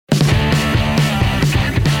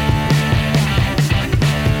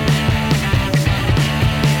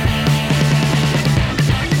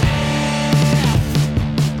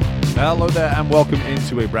Hello there and welcome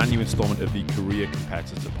into a brand new installment of the Career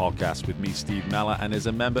Competitor Podcast with me, Steve Meller, and as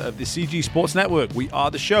a member of the CG Sports Network, we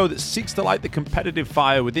are the show that seeks to light the competitive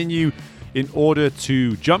fire within you in order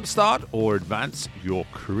to jumpstart or advance your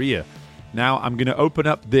career. Now, I'm going to open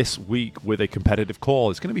up this week with a competitive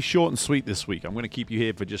call. It's going to be short and sweet this week. I'm going to keep you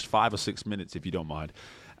here for just 5 or 6 minutes if you don't mind.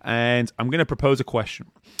 And I'm going to propose a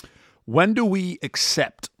question. When do we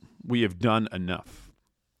accept we have done enough?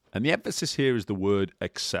 And the emphasis here is the word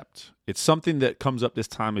accept. It's something that comes up this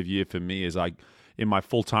time of year for me as in my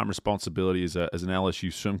full-time responsibility as an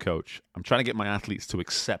LSU swim coach. I'm trying to get my athletes to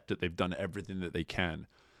accept that they've done everything that they can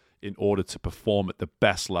in order to perform at the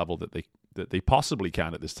best level that they possibly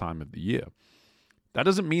can at this time of the year. That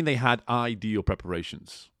doesn't mean they had ideal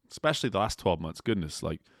preparations, especially the last 12 months. Goodness,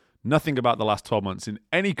 like nothing about the last 12 months in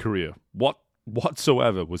any career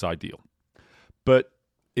whatsoever was ideal. But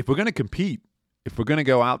if we're going to compete, if we're going to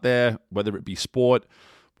go out there, whether it be sport,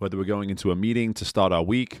 whether we're going into a meeting to start our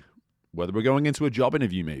week, whether we're going into a job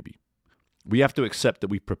interview maybe, we have to accept that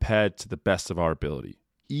we've prepared to the best of our ability,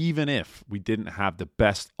 even if we didn't have the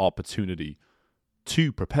best opportunity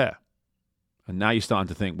to prepare. And now you're starting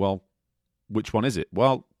to think, well, which one is it?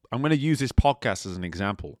 Well, I'm going to use this podcast as an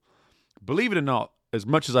example. Believe it or not, as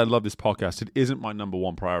much as I love this podcast, it isn't my number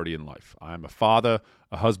one priority in life. I am a father,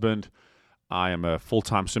 a husband. I am a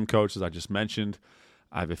full-time swim coach, as I just mentioned.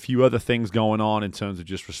 I have a few other things going on in terms of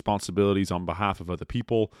just responsibilities on behalf of other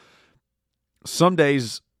people. Some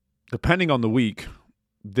days, depending on the week,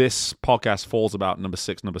 this podcast falls about number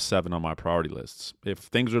 6, number 7 on my priority lists. If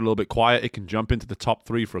things are a little bit quiet, it can jump into the top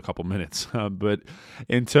 3 for a couple minutes. But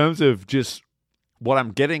in terms of just what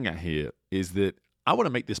I'm getting at here is that I want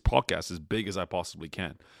to make this podcast as big as I possibly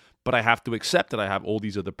can. But I have to accept that I have all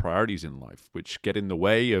these other priorities in life, which get in the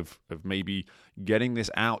way of maybe getting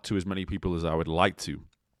this out to as many people as I would like to.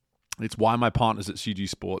 It's why my partners at CG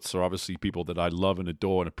Sports are obviously people that I love and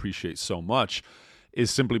adore and appreciate so much,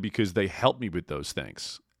 is simply because they help me with those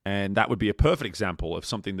things. And that would be a perfect example of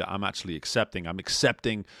something that I'm actually accepting. I'm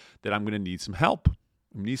accepting that I'm going to need some help.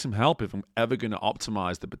 I need some help if I'm ever going to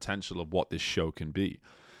optimize the potential of what this show can be.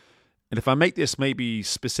 And if I make this maybe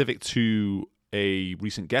specific to a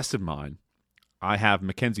recent guest of mine, I have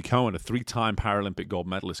Mackenzie Cohen, a 3-time Paralympic gold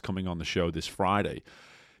medalist, coming on the show this Friday.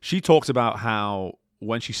 She talks about how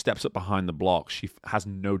when she steps up behind the block, she has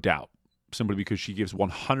no doubt, simply because she gives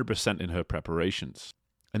 100% in her preparations.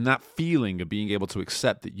 And that feeling of being able to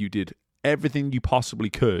accept that you did everything you possibly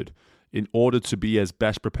could in order to be as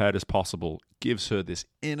best prepared as possible gives her this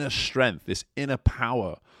inner strength, this inner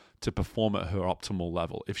power to perform at her optimal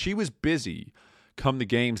level. If she was busy come the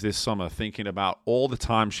games this summer thinking about all the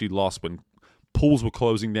time she lost when pools were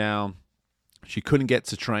closing down, she couldn't get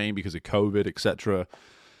to train because of COVID, etc.,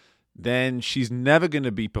 then she's never going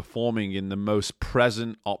to be performing in the most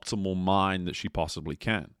present, optimal mind that she possibly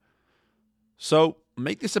can. So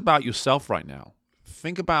make this about yourself right now.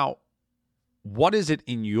 Think about what is it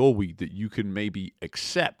in your week that you can maybe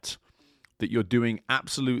accept that you're doing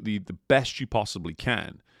absolutely the best you possibly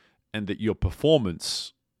can, and that your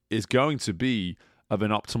performance is going to be of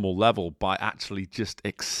an optimal level by actually just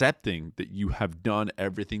accepting that you have done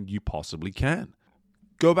everything you possibly can.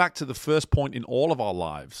 Go back to the first point in all of our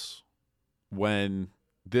lives when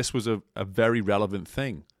this was a very relevant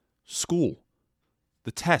thing. School,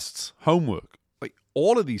 the tests, homework, like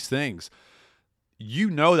all of these things. You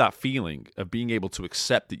know that feeling of being able to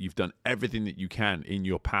accept that you've done everything that you can in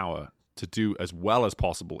your power to do as well as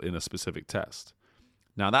possible in a specific test.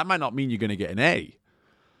 Now, that might not mean you're going to get an A,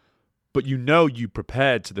 but you know you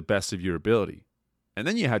prepared to the best of your ability. And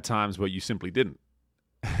then you had times where you simply didn't.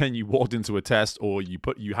 And you walked into a test, or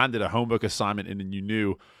you handed a homework assignment in and you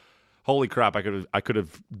knew, holy crap, I could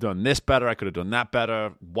have done this better, I could have done that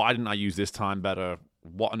better. Why didn't I use this time better?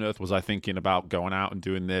 What on earth was I thinking about going out and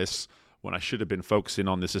doing this when I should have been focusing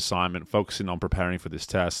on this assignment, focusing on preparing for this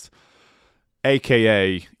test?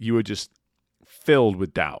 AKA, you were just filled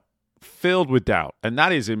with doubt. And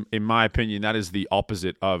that is, in my opinion, that is the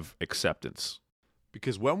opposite of acceptance.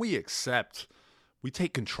 Because when we accept, we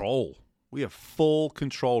take control. We have full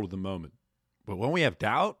control of the moment. But when we have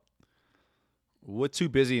doubt, we're too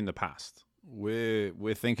busy in the past.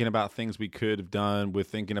 We're thinking about things we could have done. We're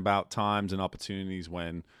thinking about times and opportunities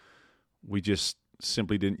when we just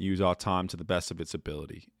simply didn't use our time to the best of its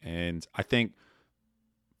ability. And I think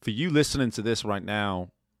for you listening to this right now,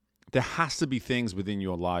 there has to be things within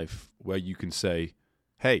your life where you can say,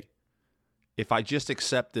 hey, if I just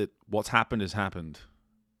accept that what's happened has happened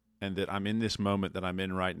and that I'm in this moment that I'm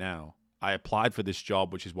in right now, I applied for this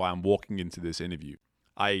job, which is why I'm walking into this interview.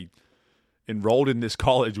 I enrolled in this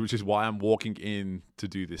college, which is why I'm walking in to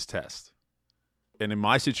do this test. And in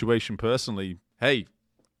my situation personally, hey,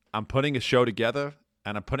 I'm putting a show together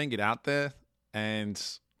and I'm putting it out there. And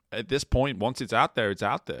at this point, once it's out there, it's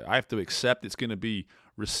out there. I have to accept it's going to be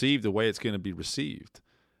received the way it's going to be received.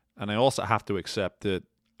 And I also have to accept that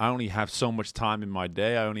I only have so much time in my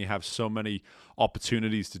day. I only have so many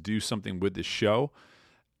opportunities to do something with this show.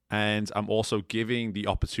 And I'm also giving the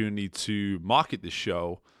opportunity to market this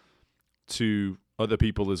show to other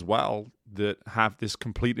people as well that have this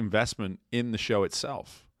complete investment in the show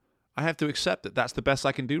itself. I have to accept that that's the best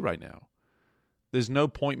I can do right now. There's no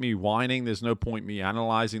point me whining. There's no point me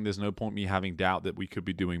analyzing. There's no point me having doubt that we could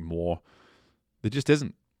be doing more. There just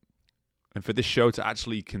isn't. And for this show to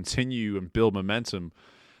actually continue and build momentum,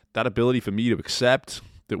 that ability for me to accept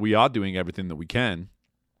that we are doing everything that we can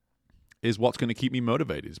is what's going to keep me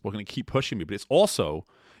motivated. It's what's going to keep pushing me. But it's also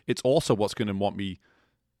what's going to want me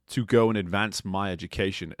to go and advance my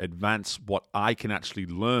education, advance what I can actually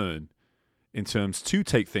learn in terms to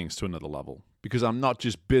take things to another level. Because I'm not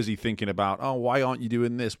just busy thinking about, oh, why aren't you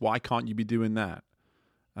doing this? Why can't you be doing that?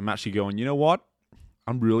 I'm actually going, you know what?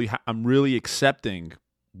 I'm really accepting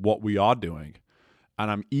what we are doing,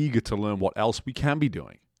 and I'm eager to learn what else we can be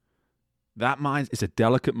doing. That mind is a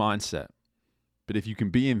delicate mindset. But if you can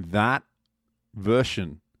be in that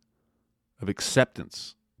version of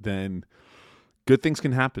acceptance, then good things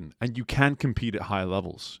can happen, and you can compete at higher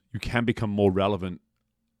levels. You can become more relevant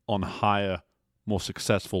on higher, more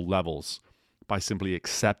successful levels by simply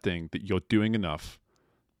accepting that you're doing enough,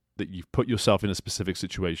 that you've put yourself in a specific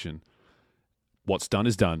situation. What's done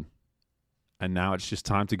is done, and now it's just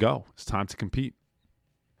time to go. It's time to compete.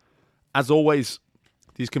 As always,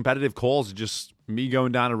 these competitive calls are just me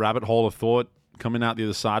going down a rabbit hole of thought, coming out the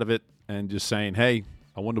other side of it, and just saying, hey,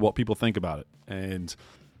 I wonder what people think about it. And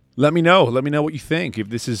let me know. Let me know what you think. If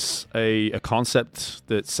this is a concept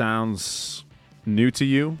that sounds new to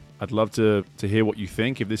you, I'd love to hear what you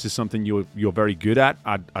think. If this is something you're very good at,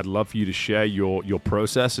 I'd love for you to share your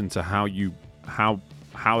process into how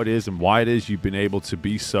it is and why it is you've been able to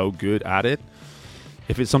be so good at it.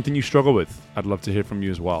 If it's something you struggle with, I'd love to hear from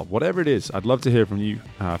you as well. Whatever it is, I'd love to hear from you.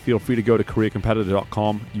 Feel free to go to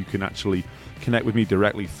careercompetitor.com. You can actually connect with me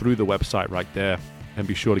directly through the website right there. And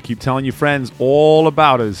be sure to keep telling your friends all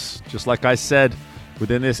about us. Just like I said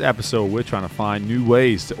within this episode, we're trying to find new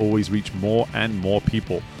ways to always reach more and more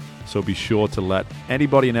people. So be sure to let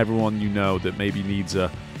anybody and everyone you know that maybe needs a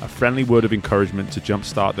friendly word of encouragement to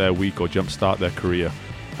jumpstart their week or jumpstart their career.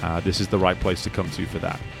 This is the right place to come to for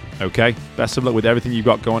that. Okay? Best of luck with everything you've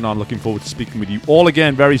got going on. Looking forward to speaking with you all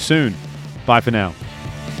again very soon. Bye for now.